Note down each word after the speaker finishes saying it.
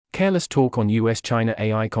Careless talk on US-China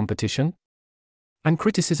AI competition? And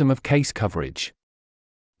criticism of CAIS coverage.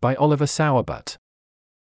 By Oliver Sourbut.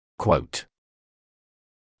 Quote.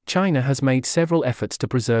 China has made several efforts to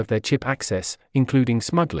preserve their chip access, including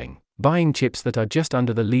smuggling, buying chips that are just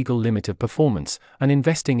under the legal limit of performance, and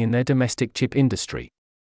investing in their domestic chip industry.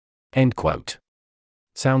 End quote.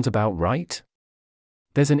 Sounds about right?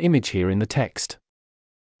 There's an image here in the text.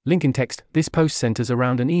 Link in text. This post centers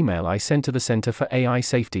around an email I sent to the Center for AI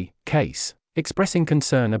Safety, CAIS, expressing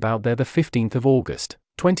concern about their 15th of August,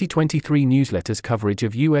 2023 newsletter's coverage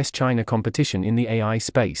of US-China competition in the AI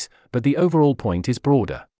space, but the overall point is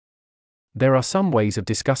broader. There are some ways of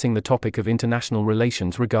discussing the topic of international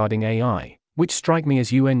relations regarding AI, which strike me as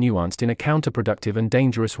nuanced in a counterproductive and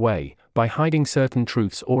dangerous way, by hiding certain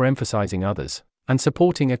truths or emphasizing others, and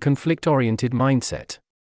supporting a conflict-oriented mindset.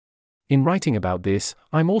 In writing about this,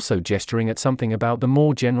 I'm also gesturing at something about the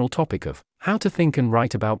more general topic of how to think and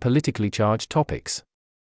write about politically charged topics.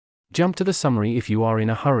 Jump to the summary if you are in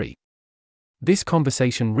a hurry. This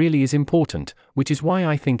conversation really is important, which is why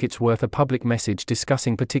I think it's worth a public message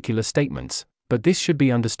discussing particular statements, but this should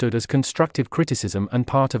be understood as constructive criticism and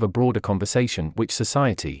part of a broader conversation which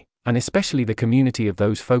society, and especially the community of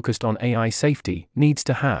those focused on AI safety, needs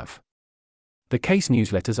to have. The CAIS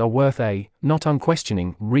newsletters are worth a, not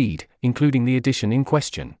unquestioning, read, including the edition in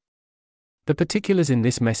question. The particulars in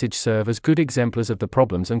this message serve as good exemplars of the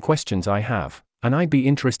problems and questions I have, and I'd be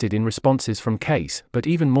interested in responses from CAIS, but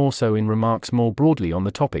even more so in remarks more broadly on the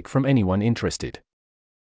topic from anyone interested.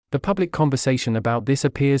 The public conversation about this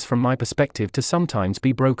appears from my perspective to sometimes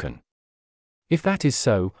be broken. If that is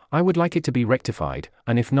so, I would like it to be rectified,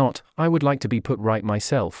 and if not, I would like to be put right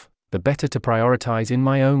myself, the better to prioritize in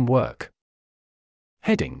my own work.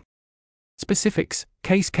 Heading. Specifics,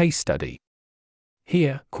 CAIS case study.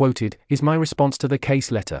 Here, quoted, is my response to the CAIS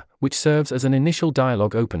letter, which serves as an initial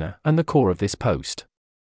dialogue opener and the core of this post.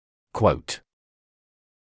 Quote.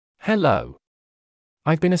 Hello.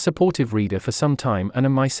 I've been a supportive reader for some time and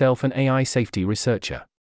am myself an AI safety researcher.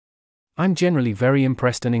 I'm generally very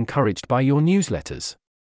impressed and encouraged by your newsletters.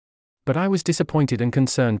 But I was disappointed and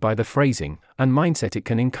concerned by the phrasing and mindset it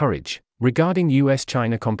can encourage regarding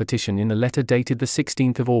US-China competition in the letter dated the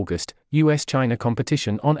 16th of August, US-China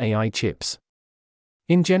competition on AI chips.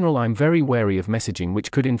 In general, I'm very wary of messaging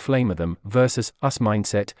which could inflame a them versus us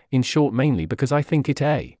mindset, in short mainly because I think it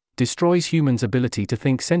a. Destroys humans' ability to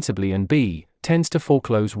think sensibly and b. Tends to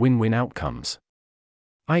foreclose win-win outcomes.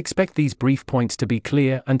 I expect these brief points to be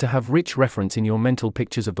clear and to have rich reference in your mental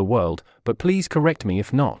pictures of the world, but please correct me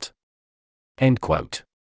if not. End quote.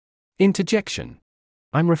 Interjection.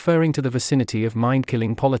 I'm referring to the vicinity of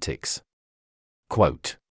mind-killing politics.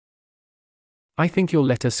 Quote. I think your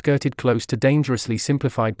letter skirted close to dangerously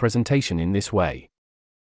simplified presentation in this way.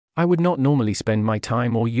 I would not normally spend my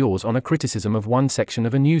time or yours on a criticism of one section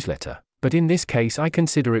of a newsletter, but in this case I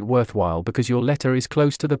consider it worthwhile because your letter is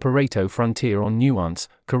close to the Pareto frontier on nuance,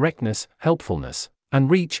 correctness, helpfulness,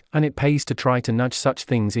 and reach, and it pays to try to nudge such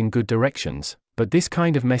things in good directions, but this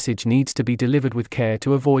kind of message needs to be delivered with care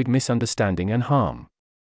to avoid misunderstanding and harm.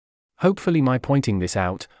 Hopefully my pointing this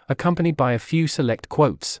out, accompanied by a few select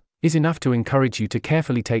quotes, is enough to encourage you to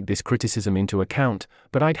carefully take this criticism into account,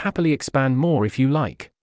 but I'd happily expand more if you like.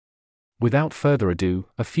 Without further ado,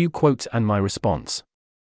 a few quotes and my response.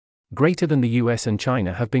 Greater than the US and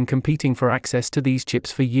China have been competing for access to these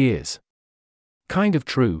chips for years. Kind of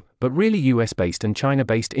true, but really US-based and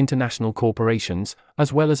China-based international corporations,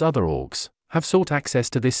 as well as other orgs, have sought access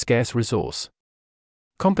to this scarce resource.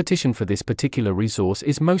 Competition for this particular resource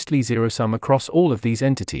is mostly zero-sum across all of these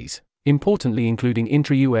entities, importantly including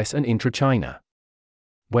intra-US and intra-China.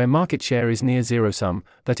 Where market share is near zero-sum,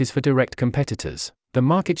 that is for direct competitors, the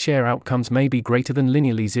market share outcomes may be greater than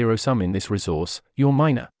linearly zero-sum in this resource. Your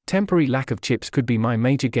minor, temporary lack of chips could be my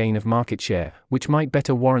major gain of market share, which might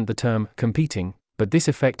better warrant the term competing, but this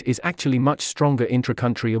effect is actually much stronger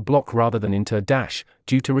intra-country or block rather than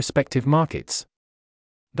due to respective markets.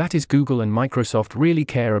 That is, Google and Microsoft really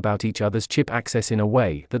care about each other's chip access in a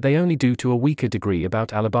way that they only do to a weaker degree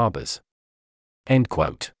about Alibaba's. End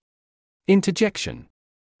quote. Interjection.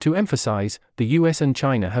 To emphasize, the US and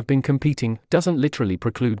China have been competing doesn't literally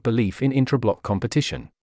preclude belief in intra-block competition.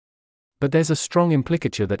 But there's a strong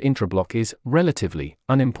implicature that intra-block is, relatively,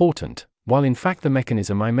 unimportant, while in fact the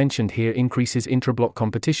mechanism I mentioned here increases intra-block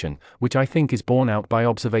competition, which I think is borne out by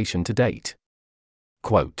observation to date.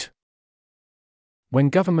 Quote. When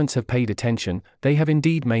governments have paid attention, they have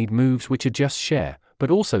indeed made moves which adjust share, but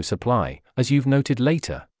also supply, as you've noted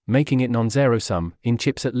later, making it non-zero-sum, in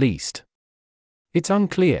chips at least. It's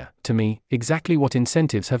unclear, to me, exactly what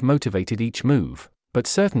incentives have motivated each move, But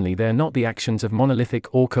certainly they're not the actions of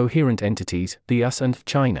monolithic or coherent entities, the US and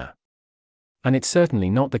China. And it's certainly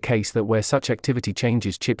not the case that where such activity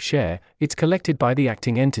changes chip share, it's collected by the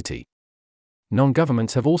acting entity.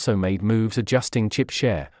 Non-governments have also made moves adjusting chip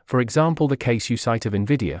share, for example the case you cite of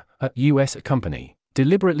Nvidia, a US company,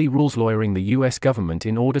 deliberately rules lawyering the US government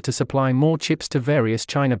in order to supply more chips to various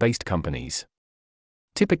China-based companies.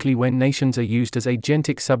 Typically when nations are used as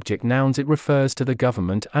agentic subject nouns it refers to the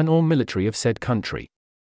government and/or military of said country.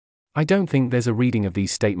 I don't think there's a reading of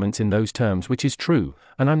these statements in those terms which is true,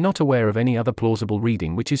 and I'm not aware of any other plausible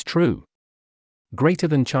reading which is true. Greater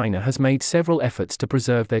than China has made several efforts to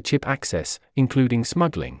preserve their chip access, including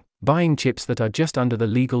smuggling, buying chips that are just under the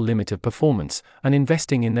legal limit of performance, and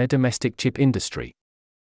investing in their domestic chip industry.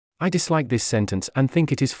 I dislike this sentence and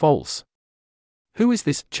think it is false. Who is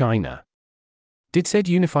this China? Did said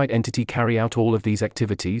unified entity carry out all of these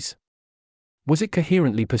activities? Was it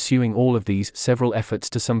coherently pursuing all of these several efforts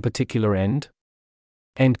to some particular end?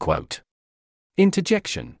 End quote.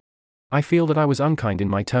 Interjection. I feel that I was unkind in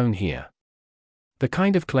my tone here. The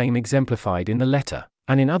kind of claim exemplified in the letter,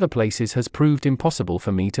 and in other places has proved impossible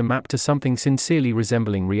for me to map to something sincerely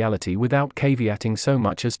resembling reality without caveating so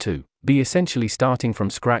much as to be essentially starting from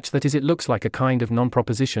scratch, that is, it looks like a kind of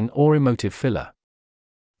non-proposition or emotive filler.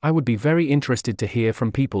 I would be very interested to hear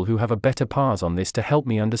from people who have a better pars on this to help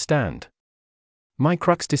me understand. My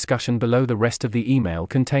crux discussion below the rest of the email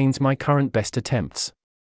contains my current best attempts.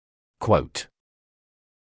 Quote.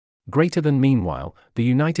 Greater than meanwhile, the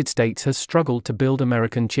United States has struggled to build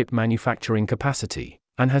American chip manufacturing capacity,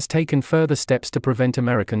 and has taken further steps to prevent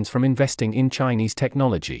Americans from investing in Chinese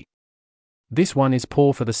technology. This one is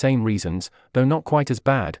poor for the same reasons, though not quite as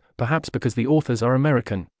bad, perhaps because the authors are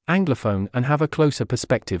American, Anglophone, and have a closer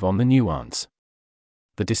perspective on the nuance.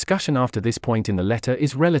 The discussion after this point in the letter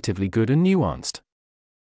is relatively good and nuanced.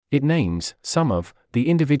 It names some of the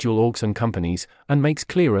individual orgs and companies, and makes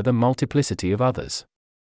clearer the multiplicity of others.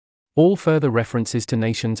 All further references to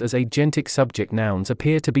nations as agentic subject nouns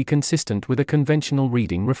appear to be consistent with a conventional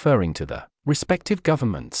reading referring to the respective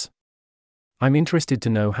governments. I'm interested to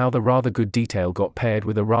know how the rather good detail got paired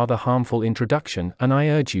with a rather harmful introduction, and I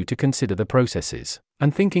urge you to consider the processes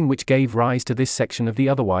and thinking which gave rise to this section of the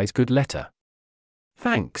otherwise good letter.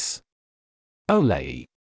 Thanks. Ole.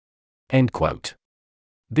 End quote.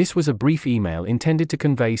 This was a brief email intended to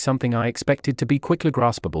convey something I expected to be quickly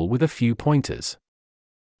graspable with a few pointers.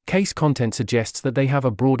 CAIS content suggests that they have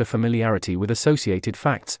a broader familiarity with associated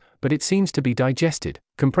facts, but it seems to be digested,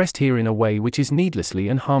 compressed here in a way which is needlessly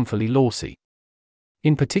and harmfully lorsy.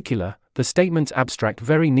 In particular, the statements abstract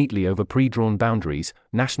very neatly over pre-drawn boundaries,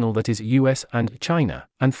 national, that is US and China,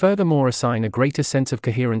 and furthermore assign a greater sense of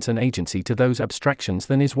coherence and agency to those abstractions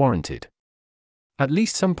than is warranted. At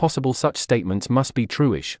least some possible such statements must be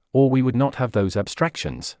truish, or we would not have those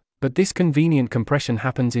abstractions, but this convenient compression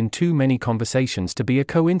happens in too many conversations to be a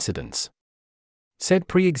coincidence. Said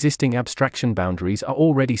pre-existing abstraction boundaries are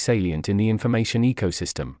already salient in the information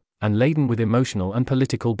ecosystem, and laden with emotional and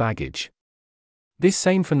political baggage. This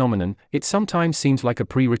same phenomenon, it sometimes seems like a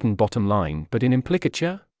pre-written bottom line, but in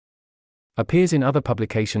implicature, appears in other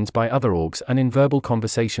publications by other orgs and in verbal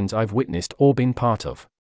conversations I've witnessed or been part of.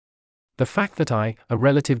 The fact that I, a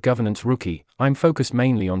relative governance rookie, I'm focused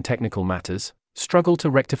mainly on technical matters, struggle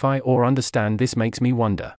to rectify or understand this makes me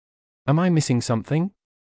wonder. Am I missing something?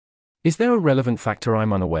 Is there a relevant factor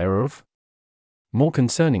I'm unaware of? More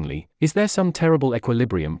concerningly, is there some terrible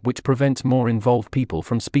equilibrium which prevents more involved people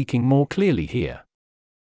from speaking more clearly here?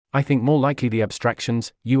 I think more likely the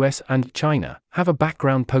abstractions, US and China, have a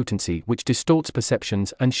background potency which distorts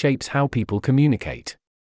perceptions and shapes how people communicate.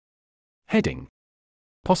 Heading.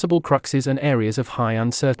 Possible cruxes and areas of high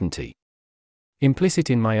uncertainty. Implicit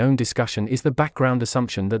in my own discussion is the background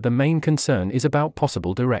assumption that the main concern is about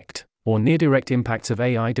possible direct or near-direct impacts of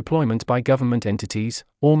AI deployment by government entities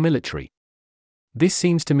or military. This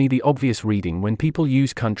seems to me the obvious reading when people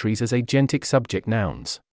use countries as agentic subject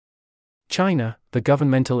nouns. China, the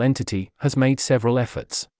governmental entity, has made several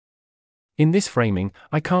efforts. In this framing,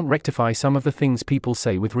 I can't rectify some of the things people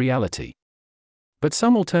say with reality. But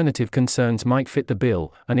some alternative concerns might fit the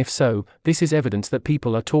bill, and if so, this is evidence that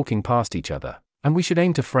people are talking past each other, and we should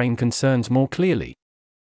aim to frame concerns more clearly.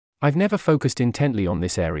 I've never focused intently on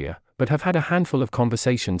this area, but have had a handful of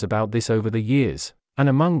conversations about this over the years, and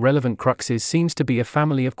among relevant cruxes seems to be a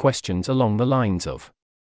family of questions along the lines of,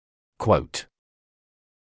 quote,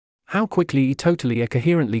 how quickly, totally,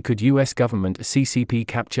 coherently could US government CCP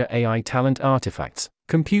capture AI talent artifacts,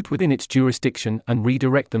 compute within its jurisdiction and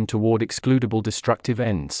redirect them toward excludable destructive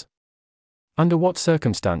ends? Under what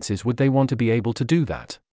circumstances would they want to be able to do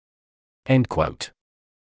that? End quote.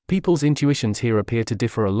 People's intuitions here appear to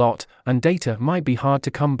differ a lot, and data might be hard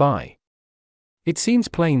to come by. It seems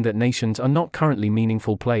plain that nations are not currently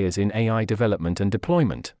meaningful players in AI development and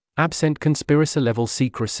deployment, absent conspiracy-level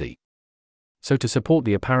secrecy. So to support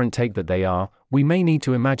the apparent take that they are, we may need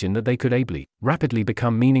to imagine that they could rapidly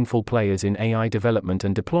become meaningful players in AI development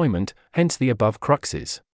and deployment, hence the above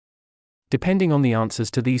cruxes. Depending on the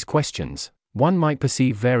answers to these questions, one might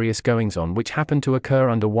perceive various goings-on which happen to occur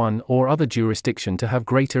under one or other jurisdiction to have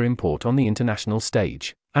greater import on the international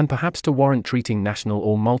stage, and perhaps to warrant treating national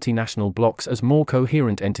or multinational blocs as more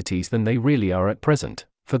coherent entities than they really are at present,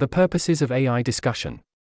 for the purposes of AI discussion.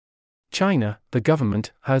 China, the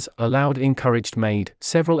government, has made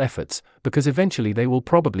several efforts, because eventually they will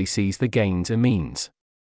probably seize the gains and means.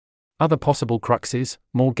 Other possible cruxes,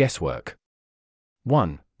 more guesswork.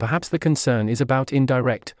 1. Perhaps the concern is about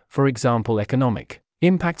indirect, for example economic,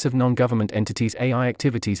 impacts of non-government entities' AI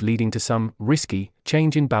activities leading to some risky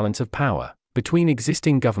change in balance of power between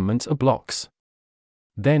existing governments or blocs.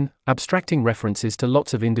 Then, abstracting references to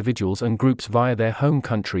lots of individuals and groups via their home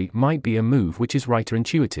country might be a move which is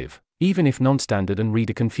writer-intuitive, even if non-standard and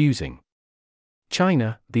reader-confusing.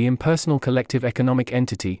 China, the impersonal collective economic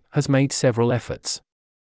entity, has made several efforts.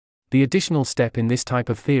 The additional step in this type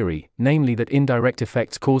of theory, namely that indirect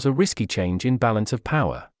effects cause a risky change in balance of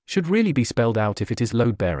power, should really be spelled out if it is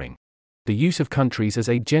load-bearing. The use of countries as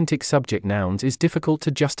agentic subject nouns is difficult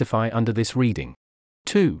to justify under this reading.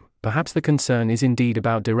 2. Perhaps the concern is indeed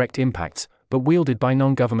about direct impacts, but wielded by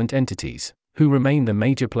non-government entities, who remain the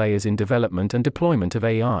major players in development and deployment of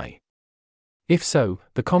AI. If so,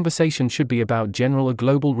 the conversation should be about general or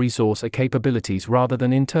global resource capabilities rather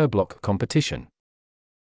than interbloc competition.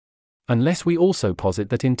 Unless we also posit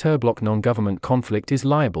that interbloc non-government conflict is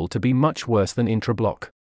liable to be much worse than intrabloc.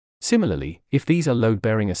 Similarly, if these are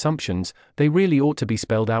load-bearing assumptions, they really ought to be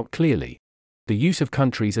spelled out clearly. The use of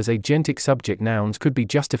countries as agentic subject nouns could be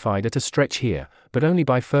justified at a stretch here, but only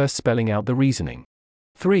by first spelling out the reasoning.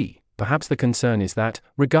 3. Perhaps the concern is that,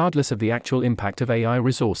 regardless of the actual impact of AI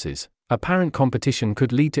resources, apparent competition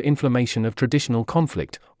could lead to inflammation of traditional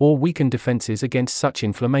conflict, or weaken defenses against such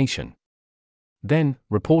inflammation. Then,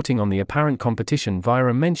 reporting on the apparent competition via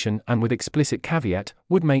a mention and with explicit caveat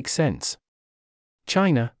would make sense.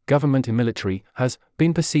 China, government and military, has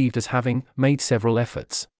been perceived as having made several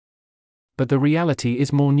efforts. But the reality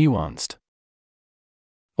is more nuanced.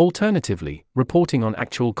 Alternatively, reporting on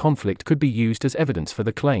actual conflict could be used as evidence for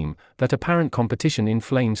the claim that apparent competition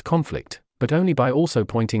inflames conflict, but only by also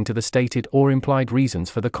pointing to the stated or implied reasons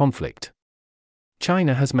for the conflict.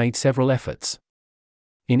 China has made several efforts.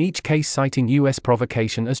 In each case citing US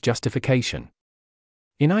provocation as justification.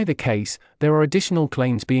 In either case, there are additional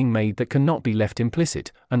claims being made that cannot be left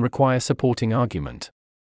implicit, and require supporting argument.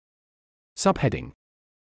 Subheading: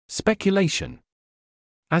 Speculation.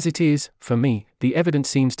 As it is, for me, the evidence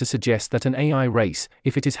seems to suggest that an AI race,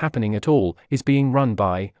 if it is happening at all, is being run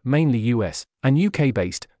by, mainly US and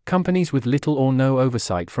UK-based, companies with little or no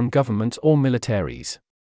oversight from governments or militaries.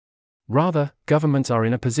 Rather, governments are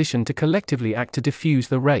in a position to collectively act to diffuse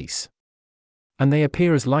the race. And they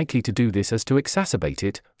appear as likely to do this as to exacerbate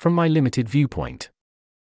it, from my limited viewpoint.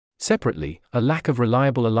 Separately, a lack of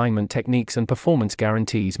reliable alignment techniques and performance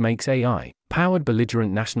guarantees makes AI-powered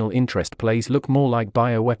belligerent national interest plays look more like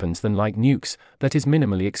bioweapons than like nukes, that is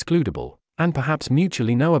minimally excludable, and perhaps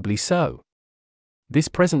mutually knowably so. This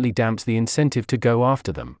presently damps the incentive to go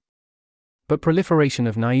after them. But proliferation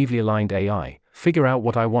of naively aligned AI, figure out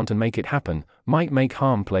what I want and make it happen, might make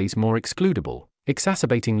harm plays more excludable,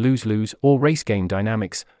 exacerbating lose-lose or race game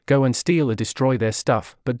dynamics, go and steal or destroy their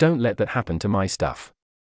stuff, but don't let that happen to my stuff.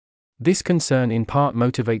 This concern in part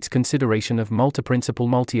motivates consideration of multi-principal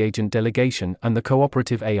multi-agent delegation and the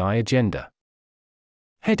cooperative AI agenda.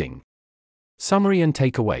 Heading: Summary and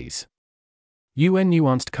takeaways. UN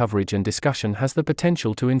nuanced coverage and discussion has the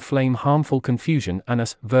potential to inflame harmful confusion and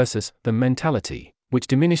us versus them mentality, which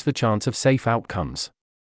diminish the chance of safe outcomes.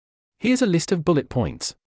 Here's a list of bullet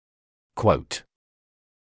points. Quote: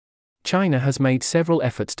 China has made several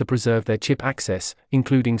efforts to preserve their chip access,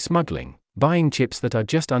 including smuggling, buying chips that are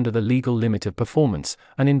just under the legal limit of performance,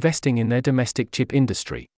 and investing in their domestic chip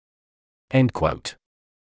industry. End quote.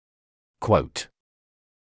 Quote: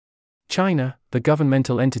 China, the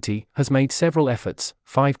governmental entity, has made several efforts,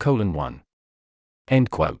 5:1. End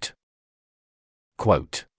quote.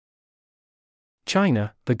 Quote: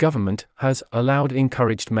 China, the government, has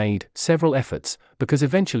made several efforts, because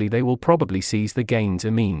eventually they will probably seize the gains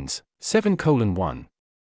and means, 7:1.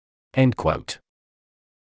 End quote.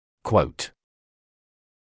 Quote: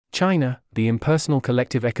 China, the impersonal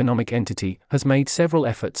collective economic entity, has made several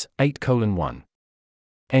efforts, 8:1.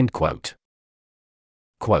 End quote.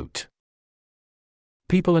 Quote,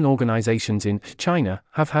 people and organizations in China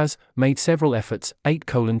has made several efforts,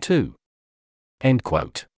 8:2. End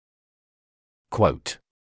quote. Quote,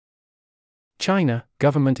 China,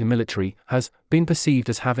 government and military, has been perceived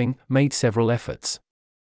as having made several efforts.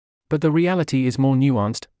 But the reality is more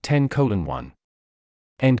nuanced, 10:1.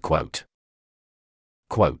 End quote.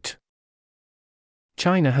 Quote,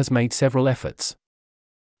 China has made several efforts.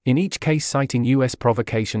 In each case citing US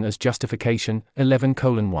provocation as justification,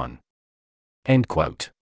 11:1. End quote.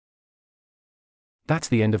 That's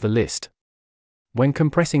the end of the list. When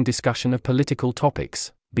compressing discussion of political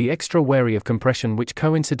topics, be extra wary of compression which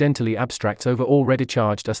coincidentally abstracts over already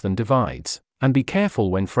charged us than divides, and be careful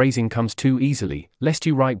when phrasing comes too easily, lest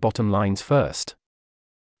you write bottom lines first.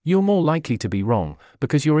 You're more likely to be wrong,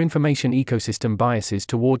 because your information ecosystem biases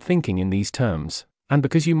toward thinking in these terms, and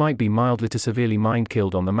because you might be mildly to severely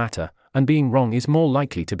mind-killed on the matter, and being wrong is more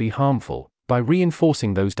likely to be harmful, by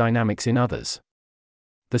reinforcing those dynamics in others.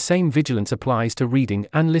 The same vigilance applies to reading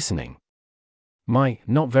and listening. My,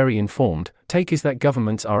 not very informed, take is that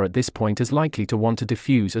governments are at this point as likely to want to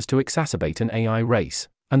diffuse as to exacerbate an AI race,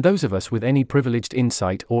 and those of us with any privileged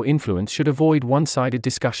insight or influence should avoid one-sided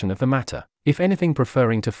discussion of the matter, if anything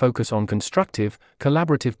preferring to focus on constructive,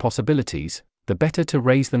 collaborative possibilities, the better to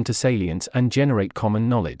raise them to salience and generate common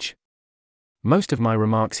knowledge. Most of my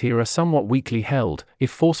remarks here are somewhat weakly held,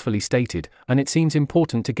 if forcefully stated, and it seems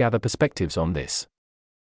important to gather perspectives on this.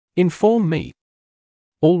 Inform me.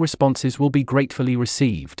 All responses will be gratefully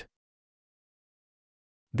received.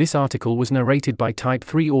 This article was narrated by Type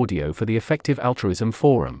 3 Audio for the Effective Altruism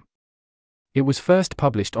Forum. It was first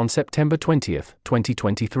published on September 20,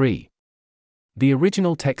 2023. The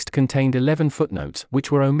original text contained 11 footnotes which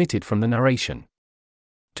were omitted from the narration.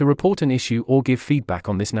 To report an issue or give feedback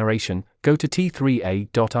on this narration, go to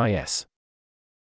t3a.is.